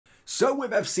So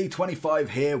with FC25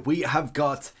 here, we have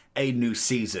got a new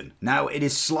season. Now it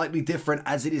is slightly different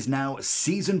as it is now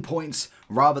season points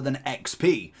rather than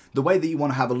XP. The way that you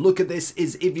want to have a look at this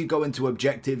is if you go into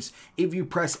objectives, if you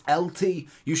press LT,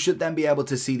 you should then be able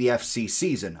to see the FC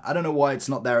season. I don't know why it's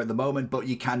not there at the moment, but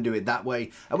you can do it that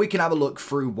way and we can have a look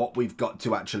through what we've got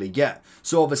to actually get.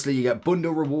 So obviously you get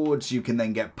bundle rewards, you can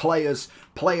then get players,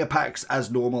 player packs as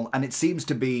normal, and it seems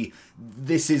to be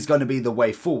this is going to be the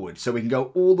way forward. So we can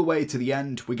go all the way to the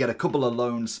end, we get a couple of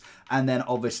loans, and then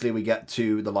obviously we get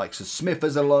to the likes of Smith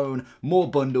as a loan, more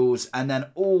bundles, and then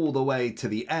all the way to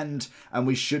the end, and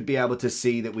we should be able to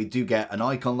see that we do get an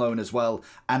icon loan as well.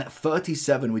 And at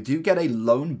 37 we do get a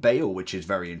lone Bale, which is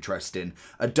very interesting.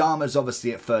 Adama's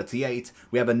obviously at 38,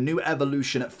 we have a new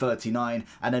evolution at 39,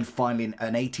 and then finally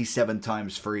an 87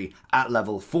 times free at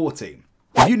level 40.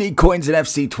 If you need coins in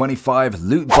FC25,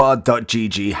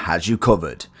 lootbar.gg has you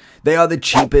covered. They are the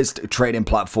cheapest trading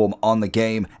platform on the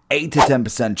game, 8 to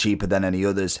 10% cheaper than any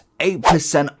others,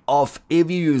 8% off if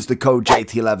you use the code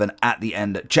JT11 at the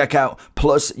end at checkout,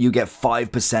 plus you get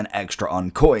 5% extra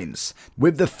on coins.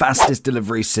 With the fastest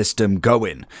delivery system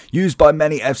going, used by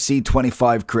many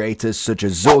FC25 creators such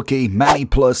as Zorky, Manny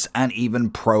Plus, and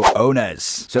even Pro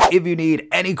Owners. So if you need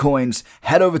any coins,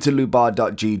 head over to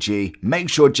lootbar.gg, make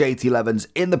sure JT11's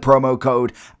in the promo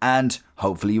code, and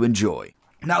hopefully you enjoy.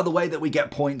 Now the way that we get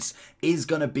points is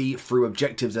going to be through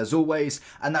objectives as always,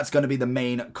 and that's going to be the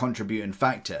main contributing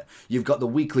factor. You've got the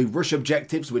weekly rush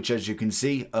objectives, which as you can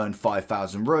see earn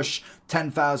 5,000 rush,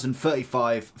 10,000,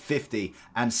 35, 50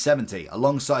 and 70.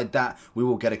 Alongside that we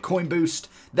will get a coin boost.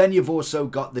 Then you've also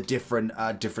got the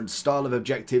different style of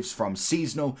objectives from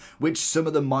seasonal, which some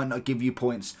of them might not give you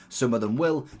points, some of them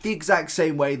will, the exact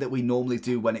same way that we normally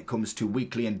do when it comes to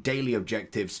weekly and daily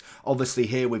objectives. Obviously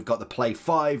here we've got the play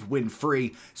 5, win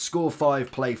 3, score 5,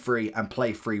 play 3 and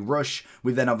play 3 rush.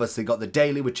 We've then obviously got the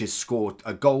daily, which is score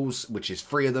goals, which is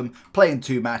 3 of them, play in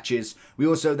 2 matches. We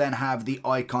also then have the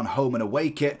icon home and away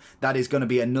kit. That is going to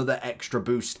be another extra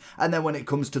boost. And then when it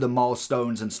comes to the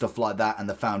milestones and stuff like that and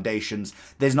the foundations,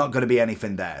 there's not going to be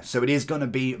anything there. So it is going to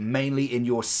be mainly in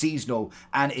your seasonal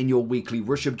and in your weekly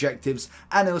rush objectives.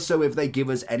 And also if they give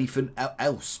us anything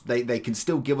else, they can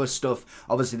still give us stuff.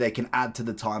 Obviously they can add to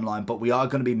the timeline, but we are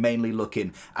going to be mainly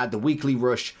looking at the weekly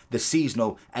rush, the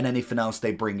seasonal, and anything else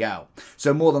they bring out.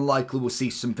 So more than likely we'll see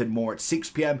something more at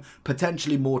 6 PM,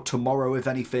 potentially more tomorrow if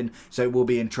anything. So it will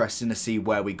be interesting to see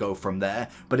where we go from there.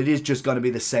 But it is just going to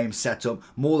be the same setup.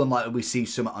 More than likely we see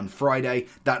some on Friday.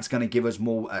 That's going to give us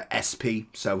more SP.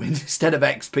 So instead of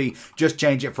XP, just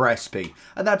change it for SP.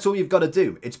 And that's all you've got to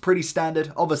do. It's pretty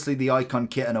standard. Obviously the icon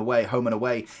kit and away, home and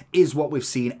away, is what we've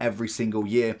seen every single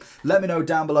year. Let me know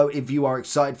down below if you are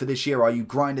excited for this year. Are you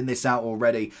grinding this out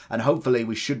already? And hopefully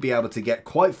we should be able to get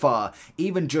quite far,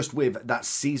 even just with that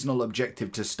seasonal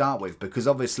objective to start with, because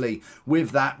obviously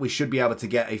with that we should be able to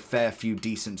get a fair few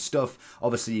decent stuff.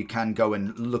 Obviously you can go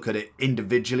and look at it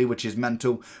individually, which is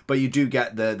mental, but you do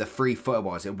get the free,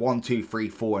 what is it, 1, 2, 3,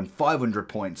 4 and 500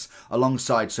 points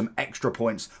alongside some extra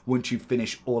points once you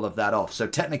finish all of that off. So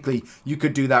technically you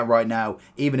could do that right now,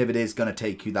 even if it is going to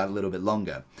take you that little bit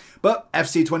longer. But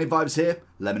FC25's here.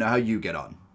 Let me know how you get on.